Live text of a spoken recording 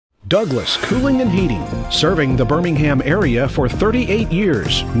Douglas Cooling and Heating, serving the Birmingham area for 38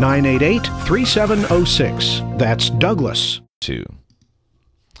 years. 988-3706. That's Douglas.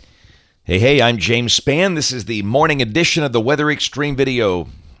 Hey, I'm James Spann. This is the morning edition of the Weather Xtreme video.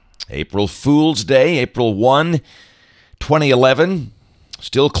 April Fool's Day, April 1, 2011.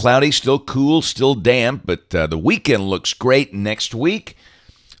 Still cloudy, still cool, still damp, but the weekend looks great next week.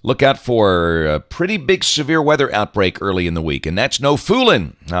 Look out for a pretty big severe weather outbreak early in the week, and that's no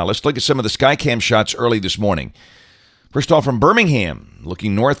fooling. Now, let's look at some of the Skycam shots early this morning. First off, from Birmingham,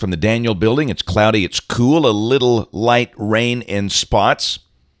 looking north from the Daniel Building. It's cloudy, it's cool, a little light rain in spots.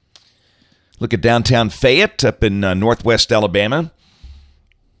 Look at downtown Fayette up in northwest Alabama.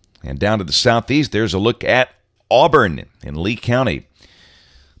 And down to the southeast, there's a look at Auburn in Lee County.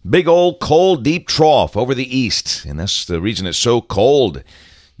 Big old cold, deep trough over the east, and that's the reason it's so cold.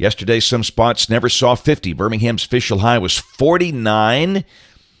 Yesterday, some spots never saw 50. Birmingham's official high was 49.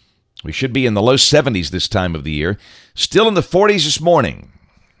 We should be in the low 70s this time of the year. Still in the 40s this morning.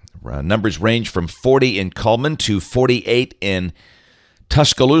 Numbers range from 40 in Cullman to 48 in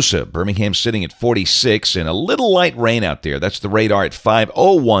Tuscaloosa. Birmingham sitting at 46, and a little light rain out there. That's the radar at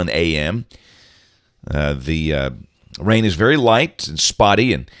 5:01 a.m. The rain is very light and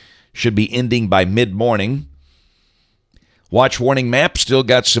spotty and should be ending by mid-morning. Watch warning map still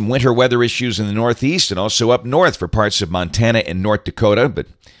got some winter weather issues in the northeast and also up north for parts of Montana and North Dakota. But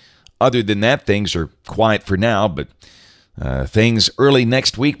other than that, things are quiet for now. But things early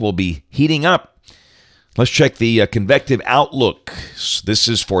next week will be heating up. Let's check the convective outlook. This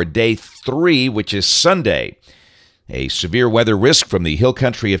is for day 3, which is Sunday. A severe weather risk from the hill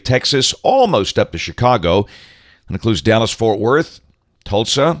country of Texas almost up to Chicago. It includes Dallas-Fort Worth,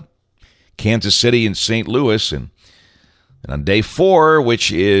 Tulsa, Kansas City, and St. Louis. And on day 4,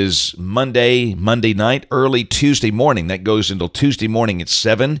 which is Monday night, early Tuesday morning, that goes until Tuesday morning at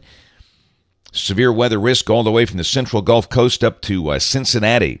 7. Severe weather risk all the way from the central Gulf Coast up to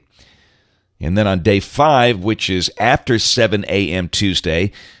Cincinnati. And then on day 5, which is after 7 a.m.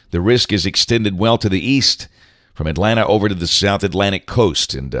 Tuesday, the risk is extended well to the east from Atlanta over to the South Atlantic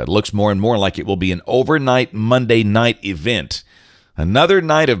coast. And looks more and more like it will be an overnight Monday night event. Another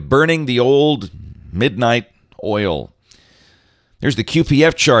night of burning the old midnight oil. There's the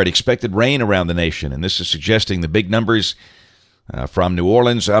QPF chart, expected rain around the nation, and this is suggesting the big numbers from New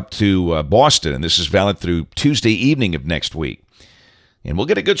Orleans up to Boston, and this is valid through Tuesday evening of next week. And we'll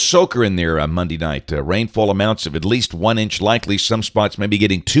get a good soaker in there on Monday night. Rainfall amounts of at least 1 inch likely. Some spots maybe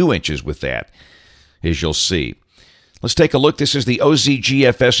getting 2 inches with that, as you'll see. Let's take a look. This is the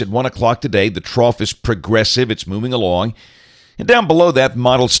OZGFS at 1 o'clock today. The trough is progressive. It's moving along. And down below that,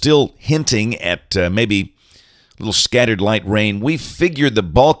 model still hinting at maybe little scattered light rain. We figured the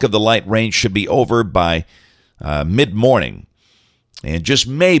bulk of the light rain should be over by mid-morning. And just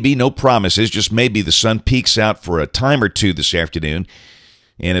maybe, no promises, just maybe the sun peaks out for a time or two this afternoon.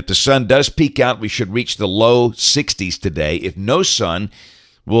 And if the sun does peak out, we should reach the low 60s today. If no sun,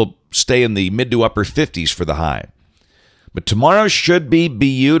 we'll stay in the mid to upper 50s for the high. But tomorrow should be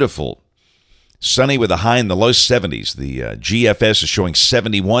beautiful. Sunny with a high in the low 70s. The GFS is showing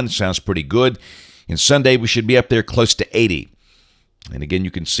 71. Sounds pretty good. And Sunday, we should be up there close to 80. And again,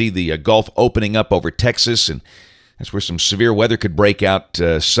 you can see the Gulf opening up over Texas, and that's where some severe weather could break out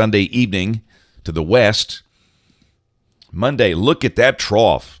Sunday evening to the west. Monday, look at that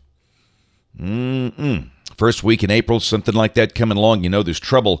trough. First week in April, something like that coming along. You know there's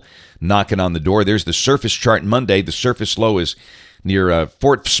trouble knocking on the door. There's the surface chart Monday. The surface low is near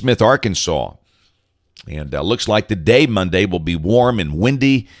Fort Smith, Arkansas. And looks like the day Monday will be warm and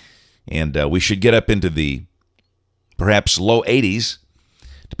windy. And we should get up into the perhaps low 80s.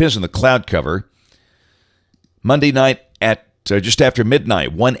 Depends on the cloud cover. Monday night at just after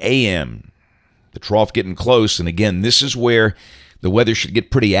midnight, 1 a.m. The trough getting close. And again, this is where the weather should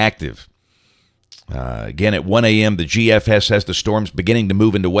get pretty active. Again, at 1 a.m., the GFS has the storms beginning to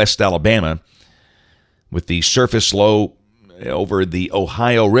move into West Alabama with the surface low over the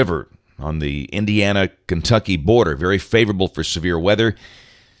Ohio River on the Indiana-Kentucky border. Very favorable for severe weather.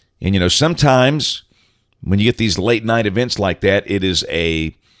 And, you know, sometimes when you get these late-night events like that, it is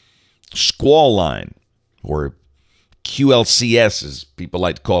a squall line, or QLCS, as people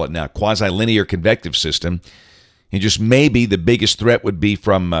like to call it now, quasi-linear convective system. And just maybe the biggest threat would be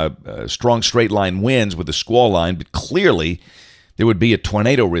from strong straight-line winds with a squall line, but clearly there would be a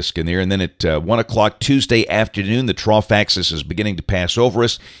tornado risk in there. And then at 1 o'clock Tuesday afternoon, the trough axis is beginning to pass over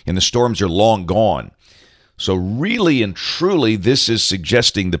us, and the storms are long gone. So really and truly, this is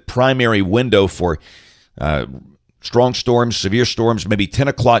suggesting the primary window for Strong storms, severe storms, maybe 10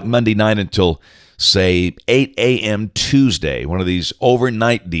 o'clock Monday night until, say, 8 a.m. Tuesday, one of these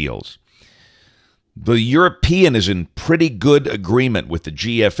overnight deals. The European is in pretty good agreement with the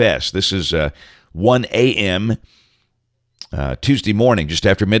GFS. This is 1 a.m. Tuesday morning, just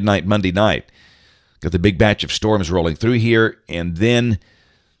after midnight Monday night. Got the big batch of storms rolling through here, and then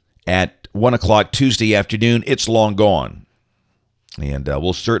at 1 o'clock Tuesday afternoon, it's long gone. And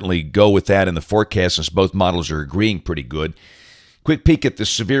we'll certainly go with that in the forecast since both models are agreeing pretty good. Quick peek at the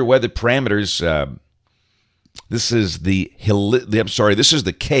severe weather parameters. This is this is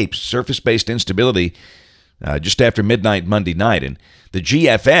the Cape, surface-based instability, just after midnight Monday night. And the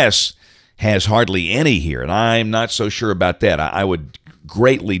GFS has hardly any here, and I'm not so sure about that. I would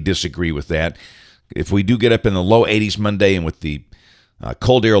greatly disagree with that. If we do get up in the low 80s Monday and with the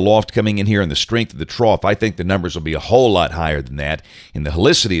cold air loft coming in here and the strength of the trough, I think the numbers will be a whole lot higher than that. And the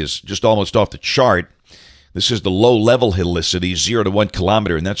helicity is just almost off the chart. This is the low-level helicity, 0 to 1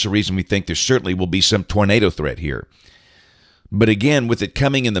 kilometer, and that's the reason we think there certainly will be some tornado threat here. But again, with it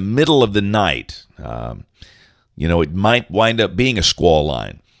coming in the middle of the night, it might wind up being a squall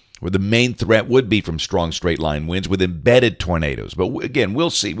line, where the main threat would be from strong straight-line winds with embedded tornadoes. But again, we'll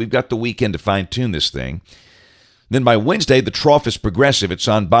see. We've got the weekend to fine-tune this thing. Then by Wednesday, the trough is progressive. It's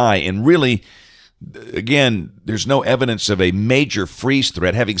on by, and really, again, there's no evidence of a major freeze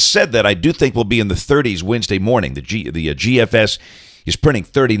threat. Having said that, I do think we'll be in the 30s Wednesday morning. The GFS is printing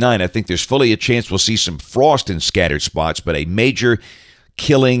 39. I think there's fully a chance we'll see some frost in scattered spots, but a major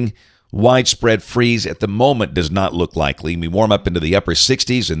killing widespread freeze at the moment does not look likely. We warm up into the upper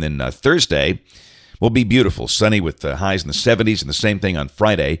 60s, and then Thursday will be beautiful. Sunny with highs in the 70s, and the same thing on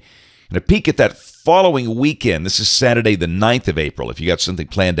Friday. And a peek at that following weekend. This is Saturday, the 9th of April. If you got something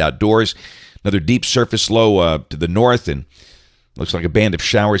planned outdoors, another deep surface low to the north, and looks like a band of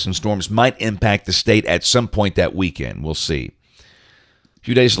showers and storms might impact the state at some point that weekend. We'll see. A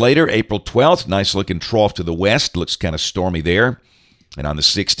few days later, April 12th, nice looking trough to the west. Looks kind of stormy there. And on the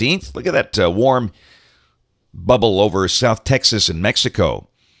 16th, look at that warm bubble over South Texas and Mexico.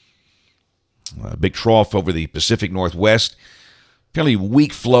 A big trough over the Pacific Northwest. Fairly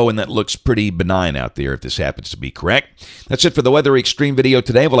weak flow, and that looks pretty benign out there if this happens to be correct. That's it for the Weather Xtreme video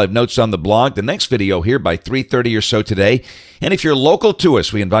today. We'll have notes on the blog. The next video here by 3:30 or so today. And if you're local to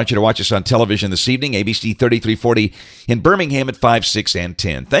us, we invite you to watch us on television this evening, ABC 3340 in Birmingham at 5, 6, and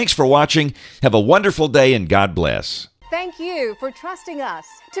 10. Thanks for watching. Have a wonderful day, and God bless. Thank you for trusting us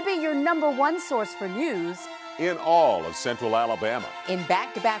to be your #1 source for news in all of Central Alabama. in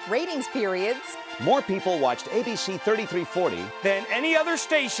back-to-back ratings periods. More people watched ABC 3340 than any other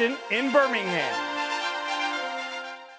station in Birmingham.